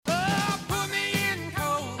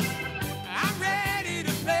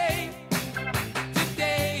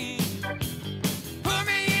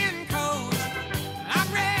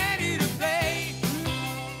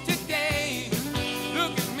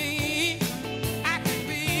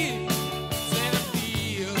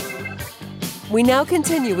We now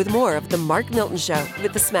continue with more of The Mark Milton Show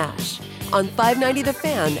with The Smash on 590 The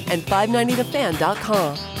Fan and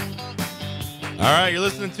 590thefan.com. All right, you're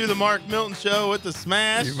listening to The Mark Milton Show with The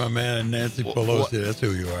Smash. You're my man, Nancy Pelosi. That's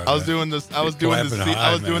who you are. I was doing this. I was doing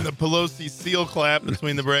the Pelosi seal clap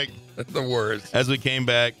between the break. The worst. As we came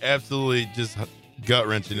back, absolutely just gut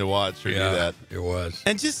wrenching to watch her do that. It was.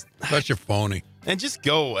 And just such a phony. And just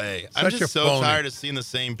go away. I'm just so tired of seeing the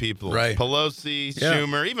same people. Right. Pelosi,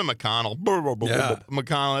 Schumer, even McConnell.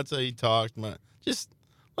 McConnell, that's how he talks. Just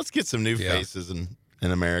let's get some new faces in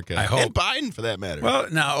America. I hope. And Biden, for that matter. Well,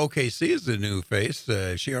 now OKC is the new face.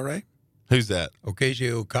 Is she all right? Who's that?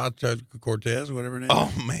 Ocasio-Cortez, whatever her name is.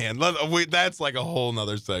 Oh, man. That's like a whole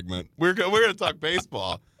nother segment. We're going to talk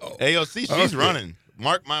baseball. AOC, she's running.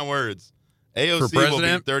 Mark my words. AOC will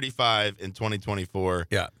be 35 in 2024.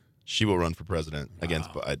 Yeah. She will run for president against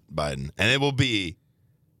Biden. And it will be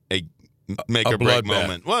a make or break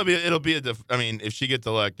moment. Well, it'll be if she gets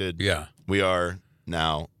elected, we are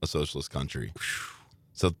now a socialist country.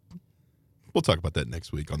 So we'll talk about that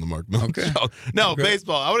next week on the Mark Milton Show. No,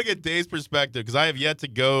 baseball. I want to get Dave's perspective because I have yet to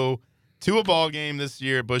go to a ball game this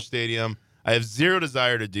year at Busch Stadium. I have zero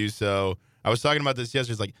desire to do so. I was talking about this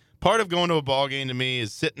yesterday. It's like part of going to a ball game to me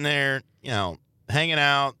is sitting there, hanging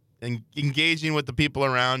out and engaging with the people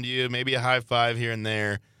around you, maybe a high five here and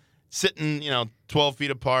there, sitting, 12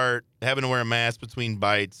 feet apart, having to wear a mask between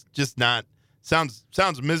bites. Just not sounds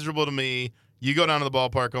miserable to me. You go down to the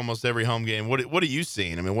ballpark almost every home game. What are you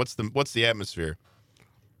seeing? I mean, what's the atmosphere?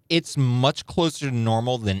 It's much closer to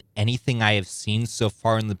normal than anything I have seen so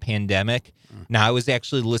far in the pandemic. Now, I was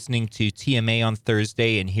actually listening to TMA on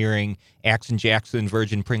Thursday and hearing Action Jackson,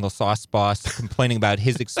 Virgin Pringle Sauce Boss, complaining about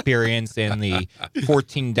his experience and the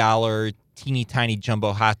 $14 teeny tiny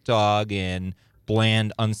jumbo hot dog and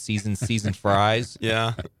bland, unseasoned seasoned fries.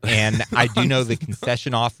 Yeah. And I do know the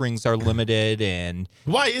concession offerings are limited. And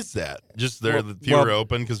why is that? Just they're fewer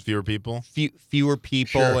open because fewer people? Fewer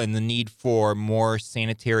people and the need for more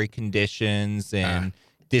sanitary conditions and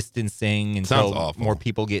distancing until more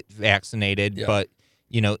people get vaccinated. Yeah. But,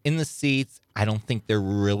 in the seats, I don't think they're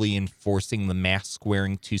really enforcing the mask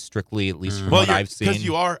wearing too strictly, at least from what I've seen. Because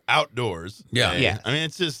you are outdoors. Yeah. I mean,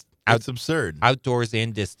 it's just... It's absurd. Outdoors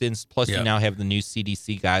and distance. Plus, you now have the new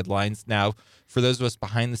CDC guidelines. Now, for those of us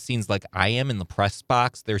behind the scenes like I am in the press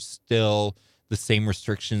box, there's still the same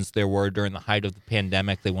restrictions there were during the height of the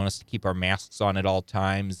pandemic. They want us to keep our masks on at all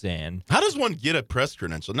times. And how does one get a press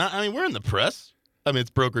credential? Now, we're in the press.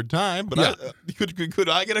 It's brokered time, but could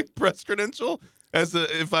I get a press credential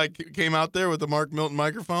if I came out there with a Mark Milton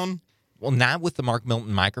microphone? Well, not with the Mark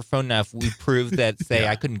Milton microphone. Now, if we proved that, say,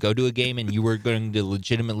 I couldn't go to a game and you were going to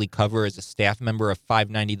legitimately cover as a staff member of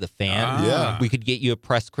 590 The Fan, we could get you a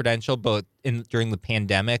press credential. But during the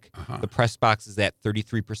pandemic, the press box is at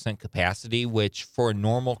 33% capacity, which for a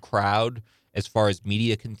normal crowd, as far as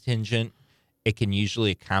media contingent, it can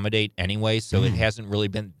usually accommodate anyway. So it hasn't really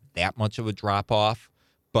been that much of a drop-off.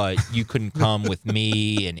 But you couldn't come with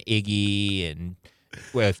me and Iggy and...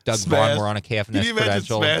 If Doug Vaughn were on a calf and Can you imagine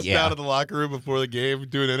Smash out of the locker room before the game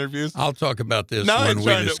doing interviews? I'll talk about this when we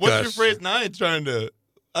discuss. What's your phrase? Now I ain't trying to.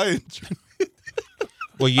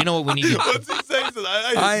 Well, you know what we need to... What's he saying?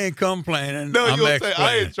 I ain't complaining. No, you'll say,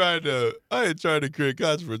 I ain't trying to create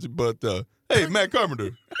controversy, but hey, Matt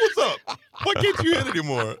Carpenter, what's up? Why can't you hit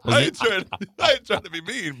anymore? I ain't trying to be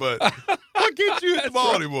mean, but why can't you hit the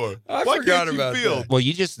ball anymore? Why can't you field? Well,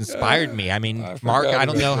 you just inspired me. Mark, I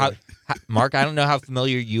don't know how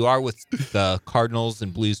familiar you are with the Cardinals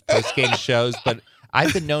and Blues postgame shows, but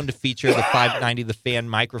I've been known to feature the 590 The Fan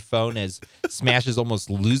microphone as Smash is almost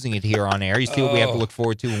losing it here on air. You see what we have to look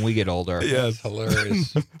forward to when we get older. Yes,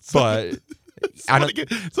 hilarious. But somebody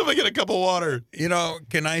get a cup of water.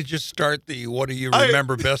 Can I just start the what do you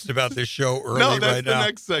remember best about this show early right now? No, that's the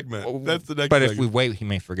next segment. That's the next But segment. if we wait, he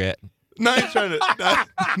may forget. No, I ain't trying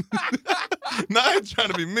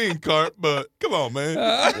to be mean, Carp, but come on, man.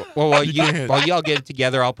 While y'all get it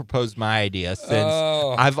together, I'll propose my idea. Since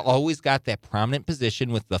I've always got that prominent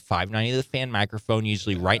position with the 590 The Fan microphone,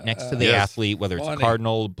 usually right next to the athlete, whether it's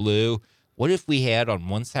Cardinal, Blue. What if we had on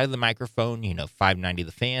one side of the microphone, 590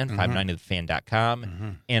 The Fan,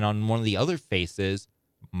 590thefan.com, and on one of the other faces,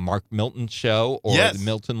 Mark Milton Show or the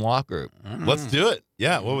Milton Law Group? Let's do it.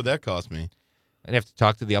 Yeah, what would that cost me? I'd have to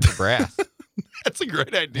talk to the upper brass. That's a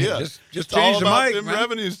great idea. Just change the mic, them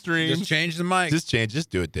revenue streams. Just change the mic. Just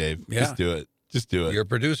do it, Dave. Yeah. Just do it. You're a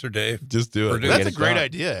producer, Dave. Just do it. That's a great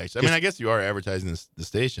idea, actually. I guess you are advertising the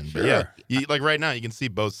station. But yeah, like right now, you can see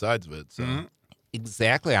both sides of it. So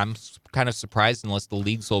Exactly. I'm kind of surprised unless the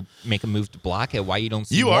leagues will make a move to block it. Why you don't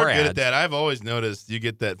see you more are good ads. at that. I've always noticed you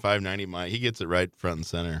get that 590 mic. He gets it right front and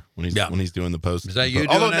center when he's doing the post. Is that you?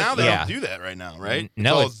 Although now they don't do that right now, right?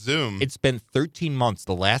 No, it's all Zoom. It's been 13 months.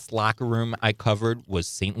 The last locker room I covered was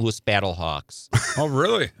St. Louis Battlehawks. Oh,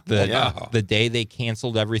 really? The day they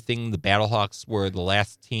canceled everything, the Battlehawks were the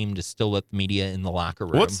last team to still let the media in the locker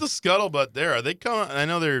room. What's the scuttlebutt there? Are they coming? I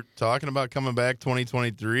know they're talking about coming back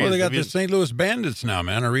 2023. Well, they got the St. Louis Bandits now,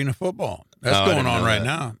 man. Arena football. That's going on right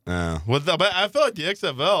now. But I feel like the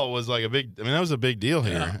XFL was like that was a big deal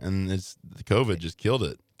here, and COVID just killed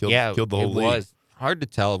it. Killed the whole league. It was hard to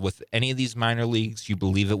tell with any of these minor leagues. You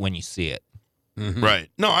believe it when you see it. Mm-hmm. Right.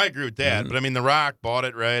 No, I agree with that. Mm-hmm. But I mean, The Rock bought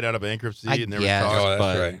it right out of bankruptcy, and there was talk.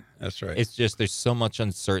 That's right. It's just there's so much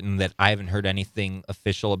uncertain that I haven't heard anything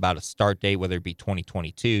official about a start date, whether it be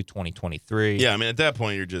 2022, 2023. Yeah, I mean, at that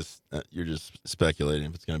point, you're just speculating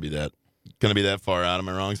if it's going to be that far out. Am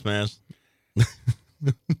I wrong, Smash?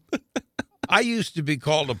 I used to be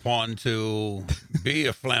called upon to be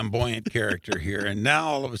a flamboyant character here, and now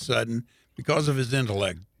all of a sudden, because of his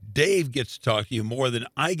intellect, Dave gets to talk to you more than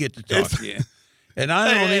I get to talk to you. And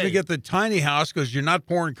I don't even get the tiny house because you're not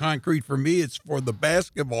pouring concrete for me. It's for the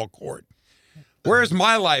basketball court. Where's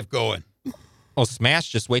my life going? Oh, Smash,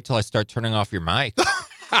 just wait till I start turning off your mic.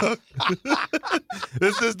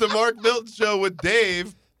 This is the Mark Milton Show with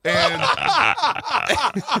Dave. And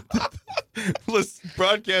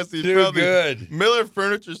broadcasting from the Miller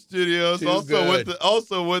Furniture Studios.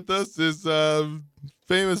 Also with us is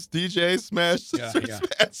famous DJ Smash. Smash.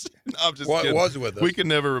 No, I'm just kidding. Was with us? We can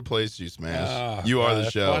never replace you, Smash. You are the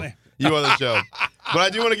show. Funny. You are the show. But I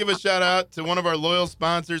do want to give a shout out to one of our loyal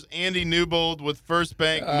sponsors, Andy Newbold with First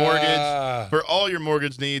Bank Mortgage. For all your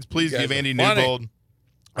mortgage needs, please give Andy Newbold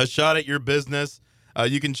a shot at your business.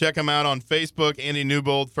 You can check him out on Facebook, Andy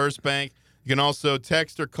Newbold, First Bank. You can also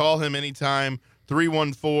text or call him anytime,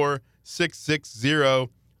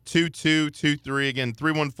 314-660-2223. Again,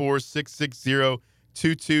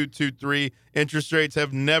 314-660-2223. Interest rates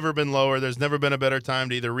have never been lower. There's never been a better time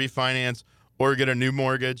to either refinance or get a new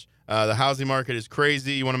mortgage. The housing market is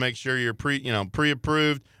crazy. You want to make sure you're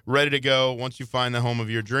pre-approved, ready to go once you find the home of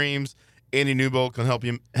your dreams. Andy Newbold can help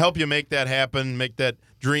you make that happen, make that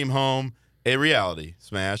dream home a reality,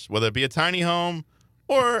 Smash. Whether it be a tiny home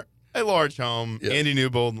or a large home, Andy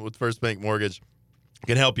Newbold with First Bank Mortgage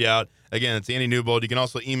can help you out. Again, it's Andy Newbold. You can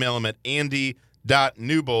also email him at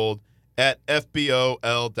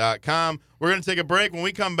andy.newbold@fbol.com. We're going to take a break. When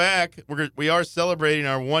we come back, we are celebrating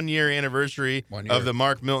our 1-year anniversary of the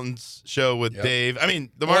Mark Milton Show with Dave. I mean,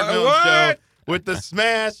 the Mark Milton Show with the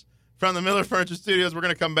Smash from the Miller Furniture Studios. We're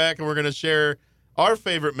going to come back and we're going to share our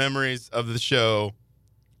favorite memories of the show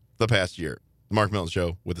the past year. The Mark Milton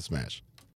Show with the Smash.